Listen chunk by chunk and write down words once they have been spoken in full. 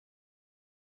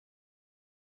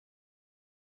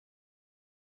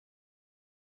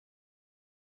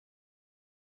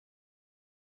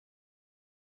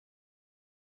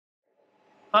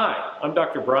Hi, I'm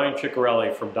Dr. Brian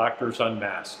Ceccarelli from Doctors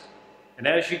Unmasked. And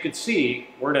as you can see,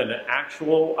 we're in an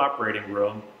actual operating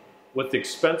room with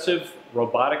expensive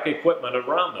robotic equipment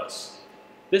around us.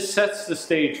 This sets the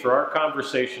stage for our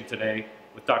conversation today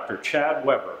with Dr. Chad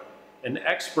Weber, an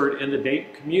expert in the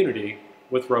Dayton community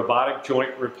with robotic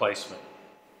joint replacement.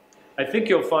 I think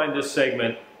you'll find this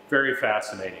segment very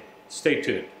fascinating. Stay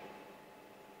tuned.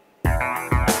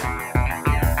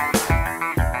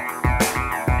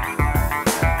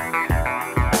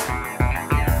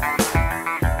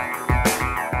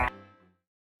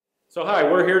 So hi,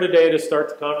 we're here today to start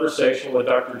the conversation with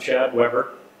Dr. Chad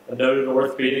Weber, a noted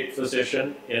orthopedic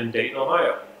physician in Dayton,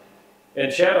 Ohio. And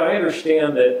Chad, I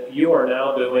understand that you are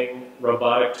now doing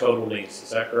robotic total knees,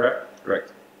 is that correct?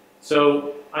 Correct.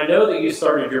 So I know that you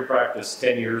started your practice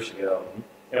 10 years ago,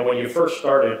 and when you first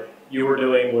started, you were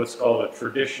doing what's called a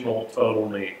traditional total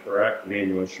knee, correct?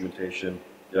 Manual instrumentation.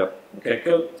 Yep. Okay,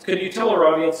 could you tell our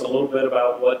audience a little bit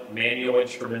about what manual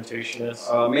instrumentation is?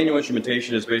 Manual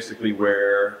instrumentation is basically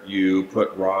where you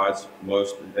put rods.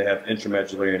 They have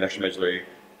intramedullary and extramedullary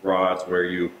rods where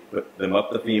you put them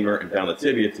up the femur and down the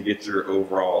tibia to get your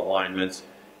overall alignments.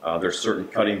 There's certain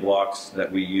cutting blocks that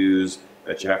we use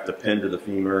that you have to pin to the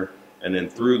femur, and then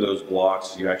through those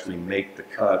blocks you actually make the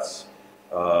cuts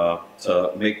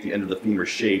to make the end of the femur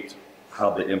shaped how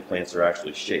the implants are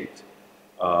actually shaped.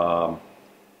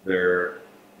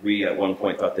 We at one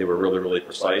point thought they were really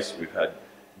precise. We've had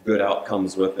good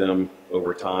outcomes with them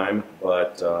over time,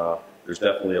 but there's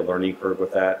definitely a learning curve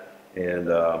with that, and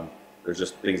there's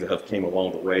just things that have came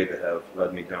along the way that have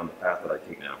led me down the path that I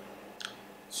take now.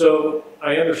 So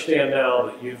I understand now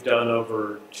that you've done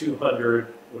over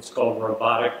 200 what's called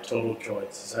robotic total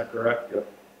joints, is that correct? Yep.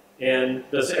 And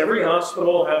does every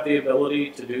hospital have the ability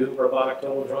to do robotic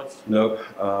total joints? Nope.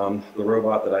 The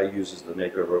robot that I use is the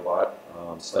Mako robot.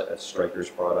 That's Stryker's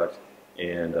product,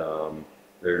 and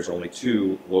there's only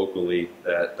 2 locally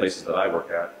places that I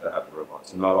work at that have the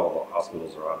robots. And not all the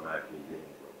hospitals are automatically getting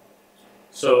the robot.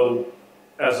 So,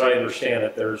 as I understand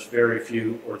it, there's very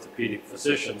few orthopedic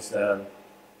physicians then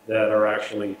that are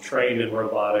actually trained in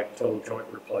robotic total joint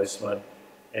replacement,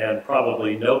 and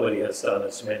probably nobody has done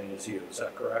as many as you. Is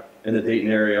that correct? In the Dayton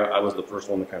area, I was the first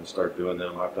one to kind of start doing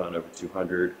them. I've done over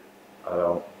 200. I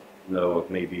don't know of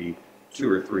maybe 2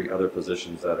 or 3 other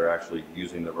physicians that are actually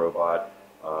using the robot.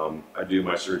 I do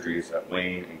my surgeries at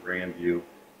Wayne and Grandview,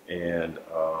 and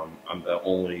I'm the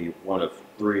only one of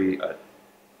 3 at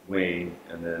Wayne,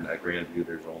 and then at Grandview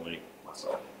there's only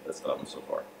myself that's done them so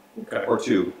far. Okay. Or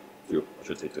two, I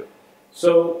should say 2.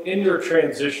 So in your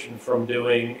transition from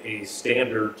doing a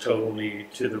standard total knee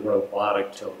to the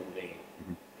robotic total knee,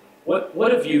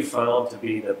 what have you found to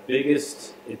be the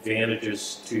biggest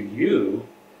advantages to you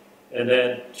and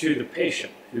then to the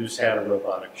patient who's had a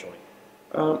robotic joint?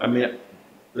 I mean,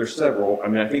 there's several. I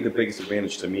mean, I think the biggest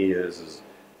advantage to me is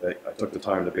that I took the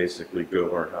time to basically go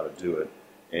learn how to do it.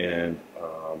 And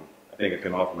I think I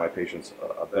can offer my patients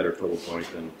a better total joint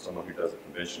than someone who does it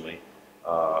conventionally.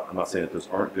 I'm not saying that those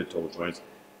aren't good total joints.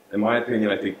 In my opinion,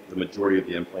 I think the majority of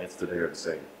the implants today are the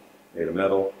same. Made of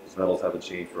metal. Those metals haven't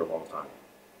changed for a long time.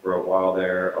 For a while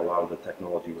there, a lot of the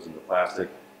technology was into plastic,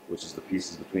 which is the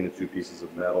pieces between the 2 pieces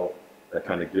of metal that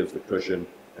kind of gives the cushion,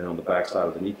 and on the back side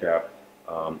of the kneecap.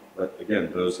 But again,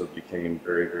 those have become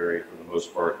very, for the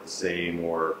most part, the same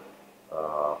or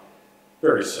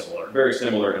very similar. Very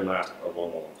similar and last a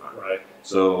long time. Right.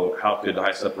 So how could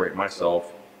I separate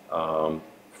myself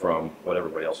from what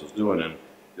everybody else was doing? And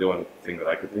the only thing that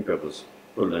I could think of was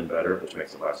put it in better, which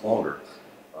makes it last longer.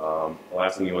 The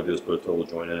last thing you want to do is put a total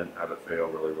joint in and have it fail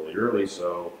really early.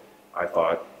 So I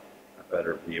thought I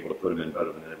better be able to put them in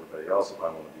better than everybody else if I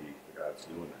want to be the guy that's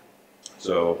doing that.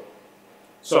 So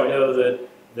I know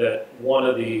that one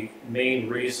of the main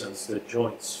reasons that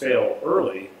joints fail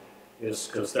early is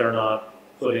because they're not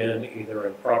put in either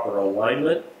in proper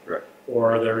alignment, correct,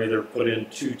 or they're either put in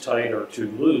too tight or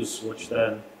too loose, which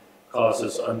then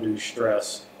causes undue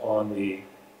stress on the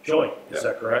joint. Is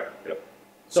that correct? Yep.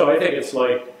 So I think it's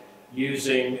like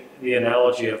using the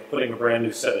analogy of putting a brand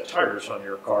new set of tires on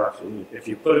your car. Absolutely. If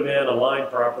you put them in, aligned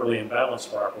properly and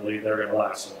balanced properly, they're going to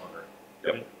last longer.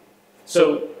 Yep.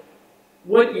 So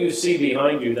what you see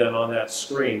behind you then on that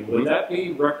screen, would that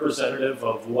be representative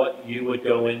of what you would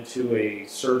go into a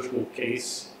surgical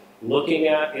case looking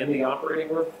at in the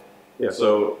operating room? Yeah,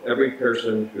 so every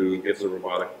person who gets a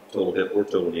robotic total hip or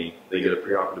total knee, they get a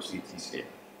preoperative CT scan.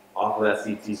 Off of that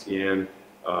CT scan,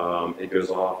 it goes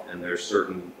off, and there's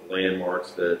certain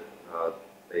landmarks that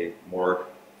they mark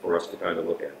for us to kind of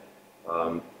look at.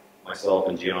 Myself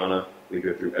and Gianna, we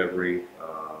go through every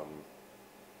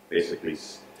basically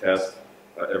test,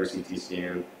 every CT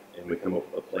scan, and we come up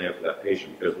with a plan for that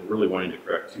patient, because we're really wanting to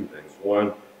correct two things.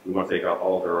 One, we want to take out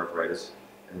all of their arthritis,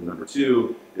 and number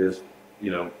two is,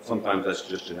 sometimes that's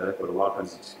just genetic, but a lot of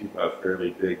times it's people have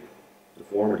fairly big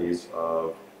deformities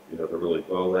of, they're really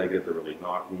bow-legged, they're really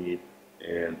knock-kneed,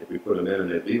 and if we put them in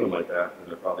and they leave them like that, then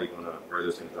they're probably going to wear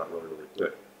those things out really, really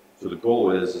quick. So the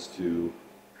goal is to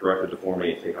correct the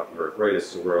deformity and take out the arthritis,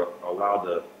 so we're allowed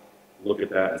to look at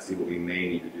that and see what we may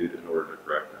need to do in order to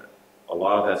correct that. A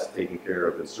lot of that's taken care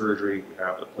of in surgery. We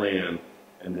have the plan,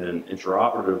 and then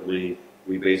intraoperatively,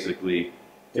 we basically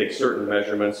take certain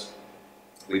measurements.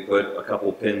 We put a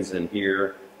couple pins in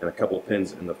here and a couple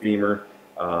pins in the femur.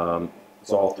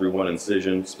 It's all through one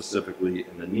incision, specifically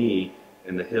in the knee.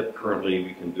 In the hip, currently,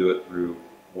 we can do it through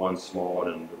one small one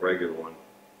and the regular one.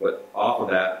 But off of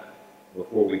that,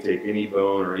 before we take any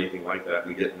bone or anything like that,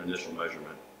 we get an initial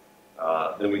measurement.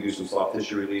 Then we do some soft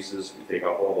tissue releases. We take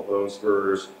off all the bone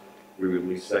spurs. We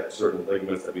release certain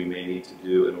ligaments that we may need to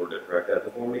do in order to correct that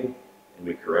deformity, and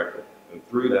we correct it. And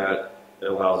through that, it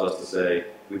allows us to say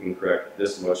we can correct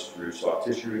this much through soft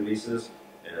tissue releases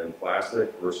and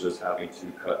plastic versus having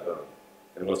to cut bone.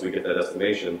 And once we get that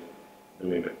estimation, then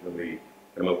we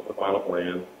come up with a final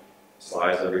plan,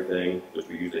 size everything, which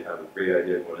we usually have a great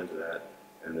idea going into that,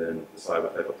 and then decide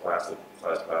what type of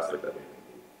size plastic that we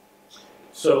need.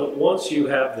 So once you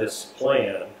have this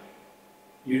plan,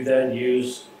 you then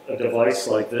use a device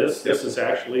like this. Yep. This is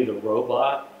actually the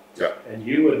robot. Yeah. And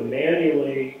you would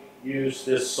manually use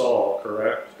this saw,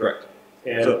 correct? Correct.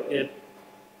 And So, it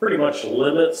pretty much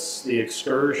limits the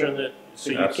excursion, so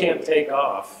you Absolutely. can't take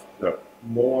off No.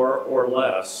 more or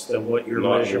less than what your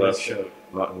measurement showed.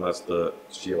 Not unless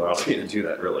she allows me to do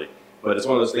that, really. But it's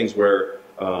one of those things where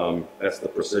that's the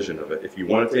precision of it. If you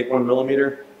want to take 1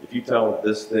 millimeter, if you tell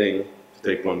this thing to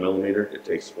take 1 millimeter, it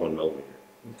takes 1 millimeter.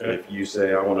 Okay. If you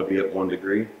say, I want to be at 1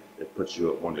 degree, it puts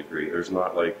you at 1 degree. There's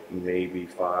not like maybe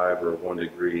 5 or 1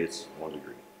 degree, it's 1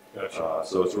 degree. Gotcha.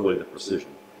 So it's really the precision.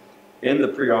 In the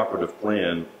preoperative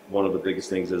plan, one of the biggest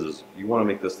things is you want to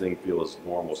make this thing feel as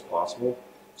normal as possible.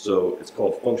 So it's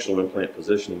called functional implant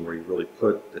positioning, where you really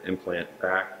put the implant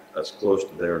back as close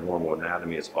to their normal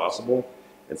anatomy as possible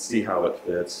and see how it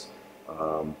fits.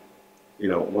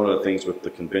 One of the things with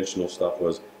the conventional stuff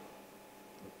was,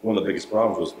 one of the biggest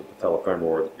problems was the patellofemoral,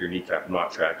 or your kneecap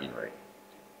not tracking right.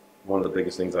 One of the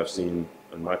biggest things I've seen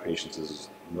in my patients is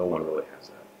no one really has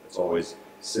that. It's always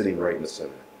sitting right in the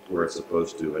center where it's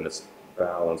supposed to, and it's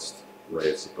balanced the way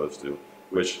it's supposed to,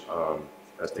 which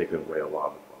has taken away a lot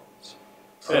of the problems.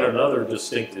 And another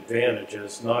distinct advantage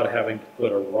is not having to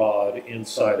put a rod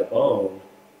inside a bone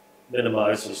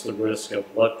minimizes the risk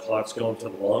of blood clots going to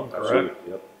the lung, correct?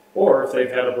 Absolutely. Yep. Or if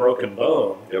they've had a broken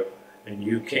bone, Yep. and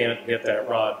you can't get that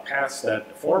rod past that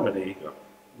deformity, Yep.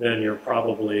 then you're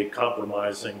probably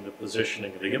compromising the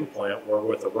positioning of the implant, where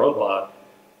with a robot,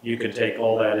 you can take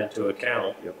all that into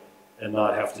account. Yep. And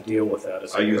not have to deal with that.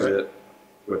 I use it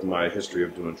with my history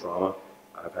of doing trauma.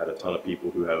 I've had a ton of people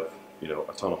who have,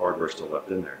 a ton of hardware still left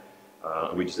in there.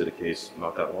 We just did a case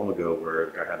not that long ago where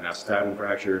the guy had an acetabulum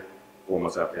fracture. 4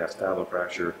 months after the acetabulum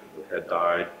fracture, the head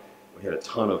died. We had a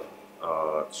ton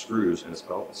of screws in his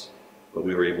pelvis, but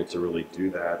we were able to really do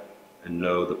that and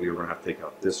know that we were going to have to take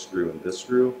out this screw and this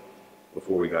screw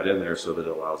before we got in there, so that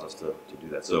it allows us to do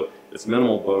that. So it's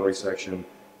minimal bone resection,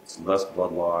 it's less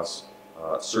blood loss.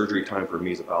 Surgery time for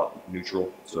me is about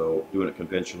neutral, so doing it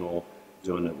conventional,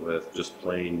 doing it with just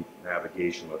plain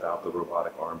navigation without the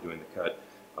robotic arm doing the cut,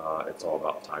 it's all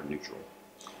about time neutral.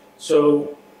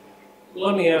 So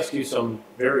let me ask you some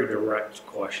very direct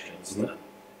questions then.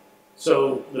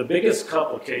 So the biggest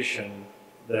complication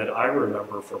that I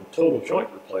remember from total joint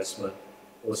replacement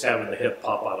was having the hip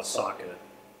pop out of socket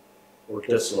or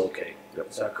dislocate. Yep.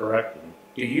 Is that correct?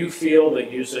 Do you feel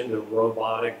that using the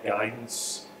robotic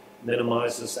guidance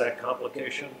minimizes that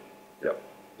complication? Yep.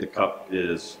 The cup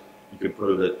is, you can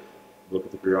put it, look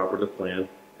at the preoperative plan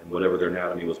and whatever their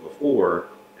anatomy was before,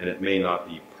 and it may not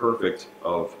be perfect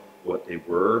of what they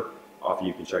were. Often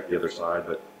you can check the other side,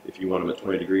 but if you want them at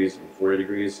 20 degrees and 40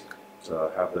 degrees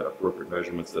to have the appropriate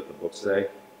measurements that the books say,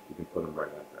 you can put them right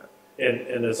at that.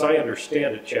 And as I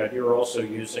understand it, Chad, you're also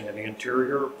using an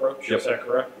anterior approach, Yep. Is that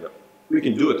correct? Yep. We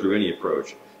can do it through any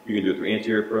approach. You can do it through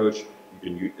anterior approach. You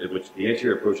can use, which the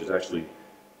anterior approach is actually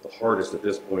the hardest at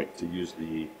this point to use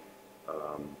the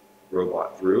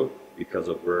robot through because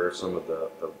of where some of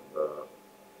the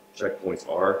checkpoints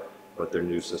are. But their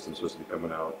new system's supposed to be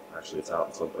coming out. Actually, it's out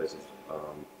in some places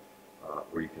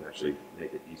where you can actually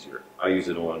make it easier. I use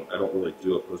it on. I don't really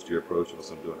do a posterior approach unless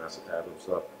I'm doing acetabulum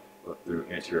stuff. But through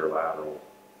anterior lateral,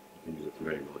 you can use it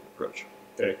through any really approach.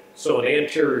 Okay. So an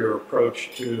anterior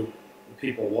approach to the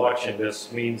people watching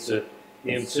this means that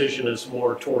the incision is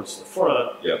more towards the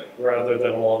front rather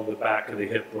than along the back of the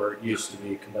hip where it used to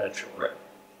be conventional. Right.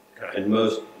 Okay. And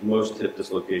most hip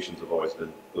dislocations have always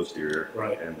been posterior,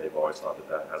 right, and they've always thought that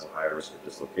that has a higher risk of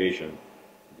dislocation.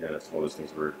 Again, it's one of those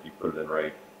things where if you put it in right,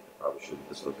 it probably shouldn't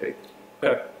dislocate.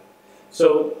 Okay.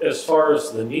 So as far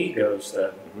as the knee goes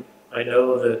then, I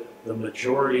know that the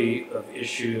majority of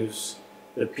issues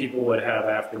that people would have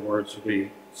afterwards would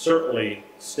be certainly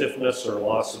stiffness or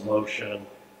loss of motion.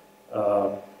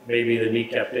 Maybe the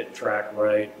kneecap didn't track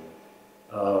right.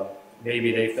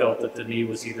 Maybe they felt that the knee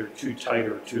was either too tight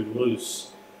or too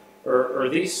loose. Are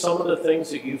these some of the things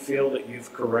that you feel that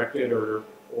you've corrected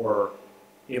or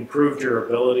improved your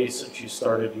ability since you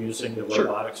started using the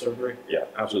robotic surgery? Yeah,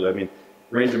 absolutely. I mean,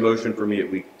 range of motion for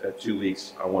me at 2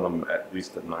 weeks, I want them at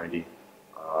least at 90.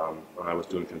 When I was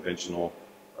doing conventional,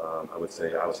 I would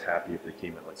say I was happy if they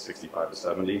came at like 65 to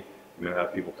 70. I mean, I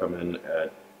have people come in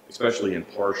at, especially in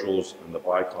partials and the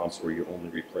bicomps where you only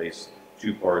replace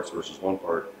 2 parts versus 1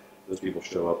 part, those people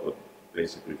show up with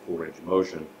basically full range of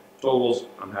motion. Totals,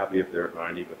 I'm happy if they're at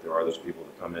 90, but there are those people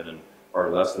that come in and are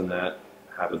less than that.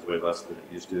 It happens way less than it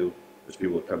used to. There's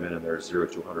people that come in and they're 0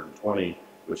 to 120,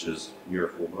 which is near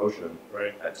full motion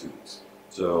at 2 weeks.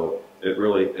 So it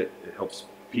really, it helps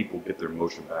people get their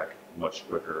motion back much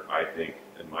quicker, I think,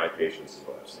 in my patients is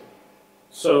what I've seen.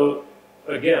 So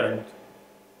again,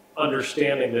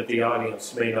 understanding that the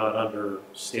audience may not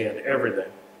understand everything,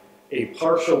 a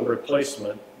partial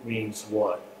replacement means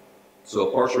what? So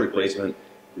a partial replacement,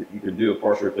 you can do a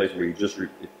partial replacement where you just,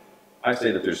 I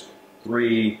say that there's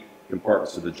 3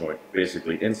 compartments to the joint,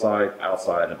 basically inside,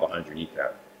 outside, and behind your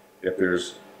kneecap. If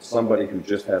there's somebody who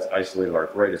just has isolated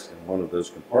arthritis in one of those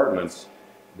compartments,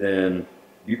 then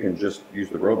you can just use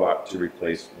the robot to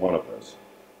replace one of those.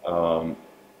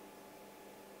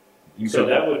 So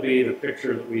that would be the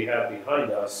picture that we have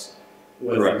behind us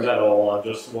with metal on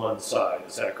just one side,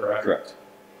 is that correct? Correct.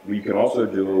 You can also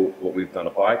do what we've done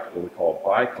what we call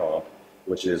bicomp,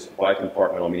 which is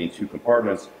bicompartmental, meaning 2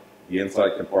 compartments, the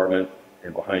inside compartment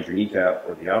and behind your kneecap,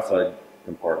 or the outside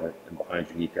compartment and behind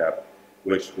your kneecap,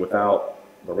 which without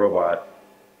the robot,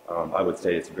 I would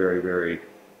say it's very, very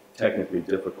technically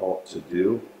difficult to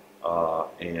do.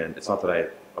 And it's not that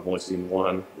I've only seen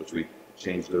one, which we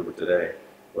changed over today,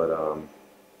 but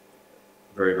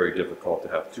very, very difficult to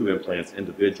have 2 implants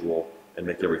individual and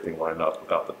make everything line up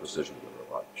without the precision of the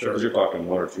robot. Sure. Because you're talking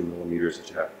 1 or 2 millimeters that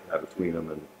you have to have between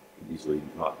them and can easily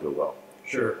not go well.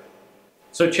 Sure.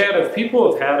 So Chad, if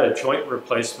people have had a joint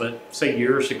replacement, say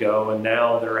years ago, and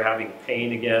now they're having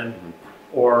pain again,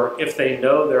 or if they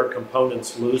know their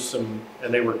component's loose and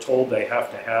they were told they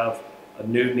have to have a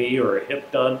new knee or a hip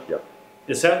done,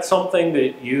 is that something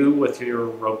that you, with your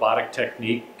robotic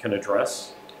technique, can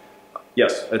address?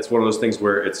 Yes, it's one of those things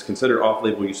where it's considered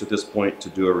off-label use at this point to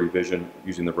do a revision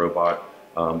using the robot.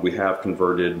 We have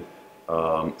converted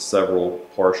several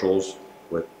partials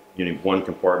with one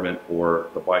compartment or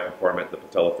the bicompartment, the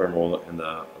patellofemoral, and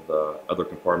the other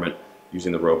compartment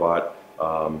using the robot.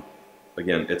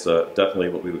 Again, it's definitely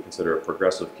what we would consider a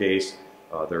progressive case.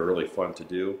 They're really fun to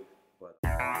do.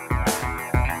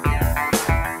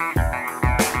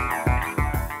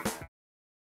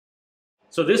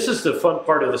 So this is the fun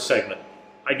part of the segment.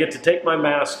 I get to take my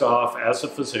mask off as a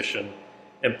physician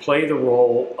and play the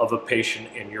role of a patient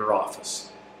in your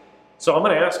office. So I'm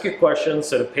going to ask you questions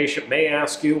that a patient may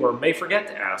ask you or may forget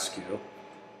to ask you,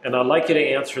 and I'd like you to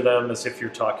answer them as if you're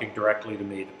talking directly to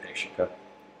me, the patient. Okay.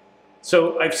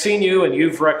 So I've seen you and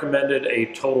you've recommended a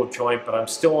total joint, but I'm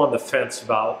still on the fence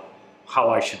about how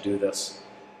I should do this.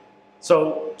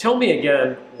 So tell me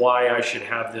again why I should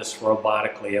have this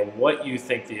robotically and what you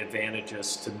think the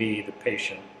advantages to me, the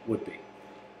patient, would be.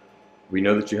 We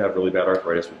know that you have really bad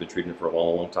arthritis. We've been treating it for a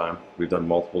long, long time. We've done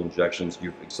multiple injections.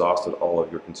 You've exhausted all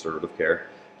of your conservative care.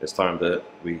 It's time that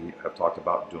we have talked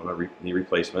about doing a knee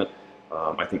replacement.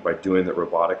 I think by doing it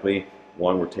robotically,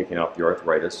 one, we're taking out the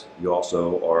arthritis. You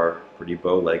also are pretty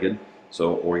bow-legged,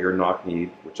 or you're knock-kneed,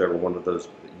 whichever one of those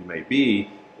that you may be,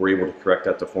 we're able to correct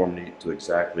that deformity to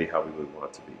exactly how we would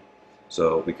want it to be.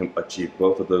 So we can achieve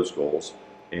both of those goals,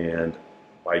 and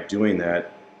by doing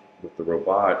that with the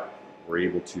robot, we're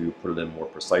able to put it in more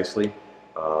precisely.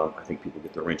 I think people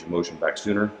get their range of motion back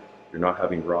sooner. You're not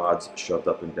having rods shoved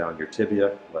up and down your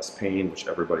tibia, less pain, which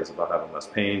everybody's about having less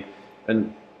pain,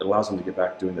 and it allows them to get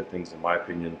back doing the things, in my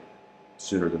opinion,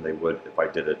 sooner than they would if I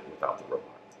did it without the robot.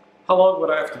 How long would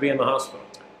I have to be in the hospital?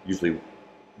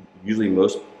 Usually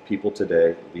most people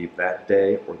today leave that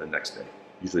day or the next day.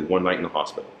 Usually 1 night in the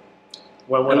hospital.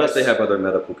 Unless they have other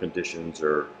medical conditions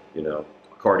or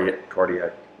cardiac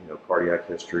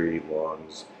history,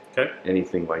 lungs,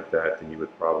 anything like that, then you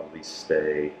would probably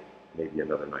stay maybe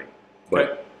another night.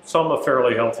 Okay. So I'm a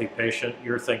fairly healthy patient.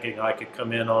 You're thinking I could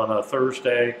come in on a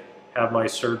Thursday, have my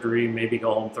surgery, maybe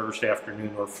go home Thursday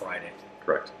afternoon or Friday.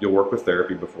 Correct. You'll work with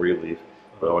therapy before you leave.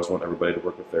 But I always want everybody to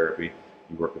work with therapy.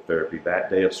 You work with therapy that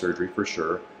day of surgery for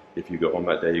sure. If you go home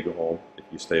that day, you go home. If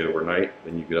you stay overnight,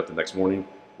 then you get up the next morning,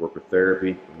 work with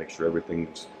therapy, and make sure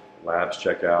everything's labs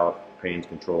check out, pain's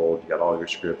controlled, you got all your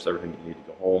scripts, everything you need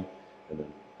to go home, and then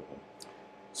go home.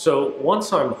 So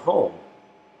once I'm home,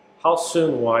 how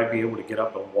soon will I be able to get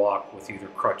up and walk with either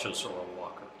crutches or a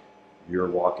walker? You're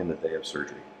walking the day of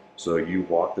surgery. So you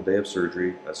walk the day of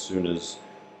surgery. As soon as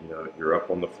you're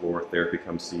up on the floor, therapy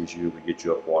comes, sees you, we get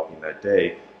you up walking that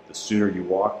day. The sooner you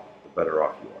walk, the better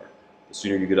off you are. The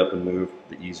sooner you get up and move,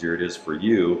 the easier it is for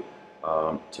you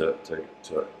to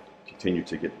continue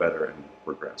to get better and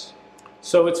progress.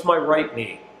 So it's my right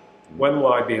knee. When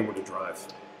will I be able to drive?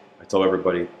 I tell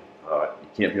everybody, you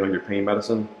can't be on your pain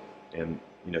medicine, and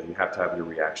you have to have your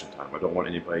reaction time. I don't want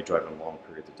anybody driving long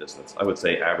periods of distance. I would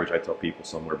say average, I tell people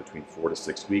somewhere between 4 to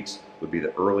 6 weeks would be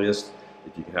the earliest.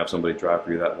 If you can have somebody drive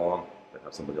for you that long, then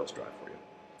have somebody else drive for you.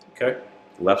 Okay.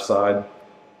 Left side,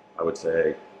 I would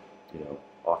say,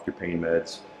 off your pain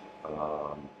meds,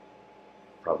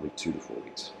 probably 2 to 4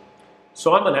 weeks.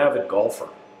 So I'm an avid golfer.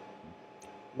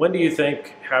 When do you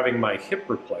think having my hip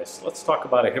replaced, let's talk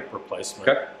about a hip replacement.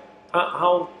 Okay.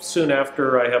 How soon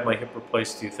after I have my hip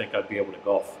replaced do you think I'd be able to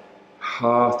golf?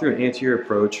 Through an anterior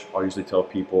approach, I'll usually tell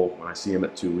people when I see them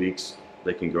at 2 weeks,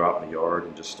 they can go out in the yard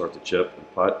and just start to chip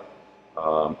and putt.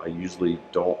 I usually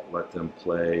don't let them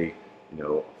play,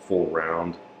 a full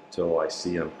round till I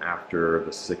see them after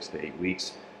the 6 to 8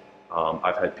 weeks.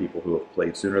 I've had people who have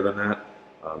played sooner than that.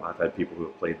 I've had people who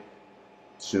have played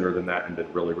sooner than that and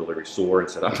been really, really sore and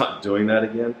said, I'm not doing that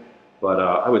again. But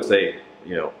I would say,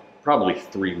 probably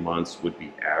 3 months would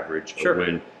be average. Sure. Of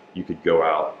when you could go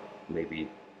out, maybe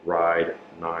ride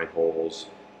 9 holes,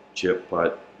 chip,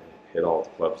 putt, and hit all the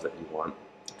clubs that you want.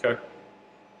 Okay.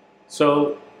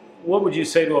 So what would you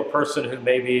say to a person who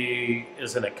maybe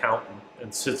is an accountant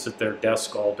and sits at their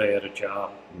desk all day at a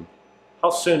job? Mm-hmm. How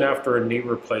soon after a knee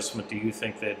replacement do you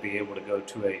think they'd be able to go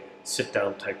to a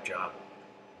sit-down type job?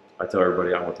 I tell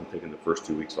everybody I want them taking the first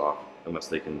 2 weeks off unless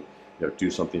they can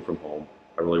do something from home.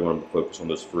 I really want them to focus on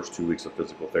those first 2 weeks of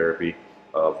physical therapy,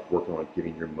 of working on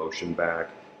getting your motion back,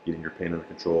 getting your pain under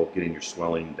control, getting your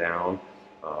swelling down.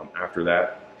 After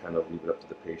that, I kind of leave it up to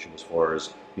the patient as far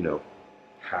as,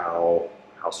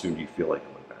 how soon do you feel like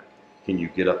going back? Can you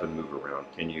get up and move around?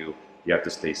 You have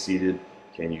to stay seated?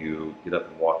 Can you get up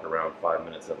and walk around 5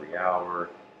 minutes every hour?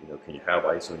 Can you have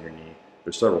ice on your knee?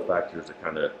 There's several factors that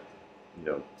kind of,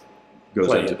 goes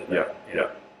Play into that. Yeah.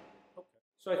 Okay.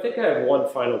 So I think I have one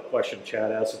final question,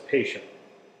 Chad, as a patient.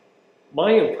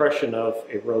 My impression of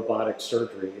a robotic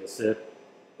surgery is that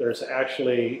there's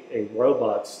actually a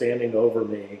robot standing over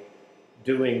me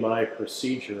doing my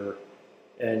procedure,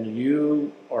 and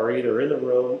you are either in the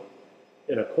room,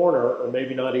 in a corner, or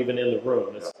maybe not even in the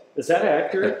room. Is that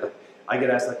accurate? I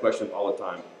get asked that question all the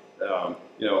time.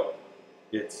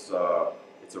 It's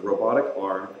a robotic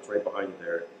arm. It's right behind you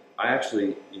there. I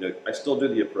actually, I still do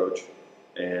the approach,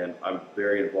 and I'm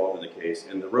very involved in the case.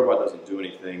 And the robot doesn't do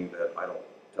anything that I don't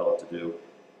tell it to do.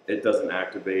 It doesn't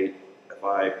activate.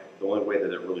 The only way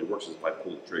that it really works is if I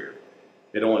pull the trigger.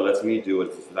 It only lets me do it.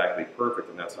 It's exactly perfect,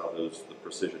 and that's how the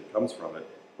precision comes from it.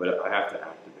 But I have to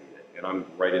activate it, and I'm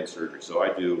right in surgery. So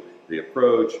I do the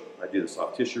approach. I do the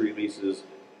soft tissue releases.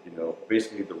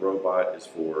 Basically the robot is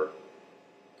for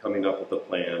coming up with a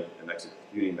plan and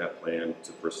executing that plan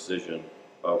to precision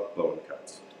of bone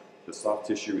cuts. The soft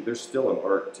tissue, there's still an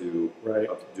art to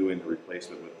of doing the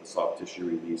replacement with the soft tissue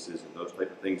releases and those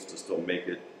type of things to still make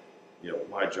it,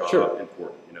 my job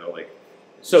important.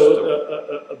 So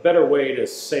a better way to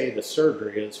say the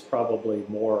surgery is probably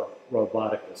more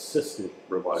robotic assisted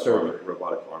surgery.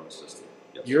 Robotic arm assisted.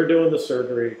 Yes. You're doing the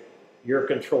surgery. You're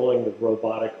controlling the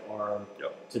robotic arm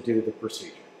to do the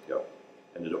procedure. Yep.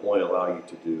 And it'll only allow you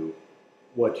to do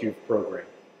what you've programmed.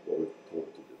 What we've told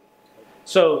it to do.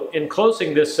 So in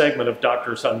closing this segment of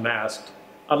Doctors Unmasked,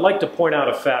 I'd like to point out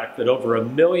a fact that over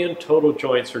 1 million total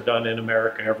joints are done in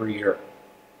America every year.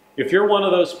 If you're one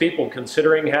of those people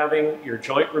considering having your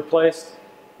joint replaced,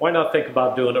 why not think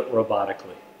about doing it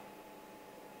robotically?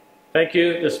 Thank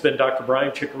you. This has been Dr.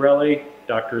 Brian Ceccarelli,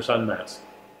 Doctors Unmasked.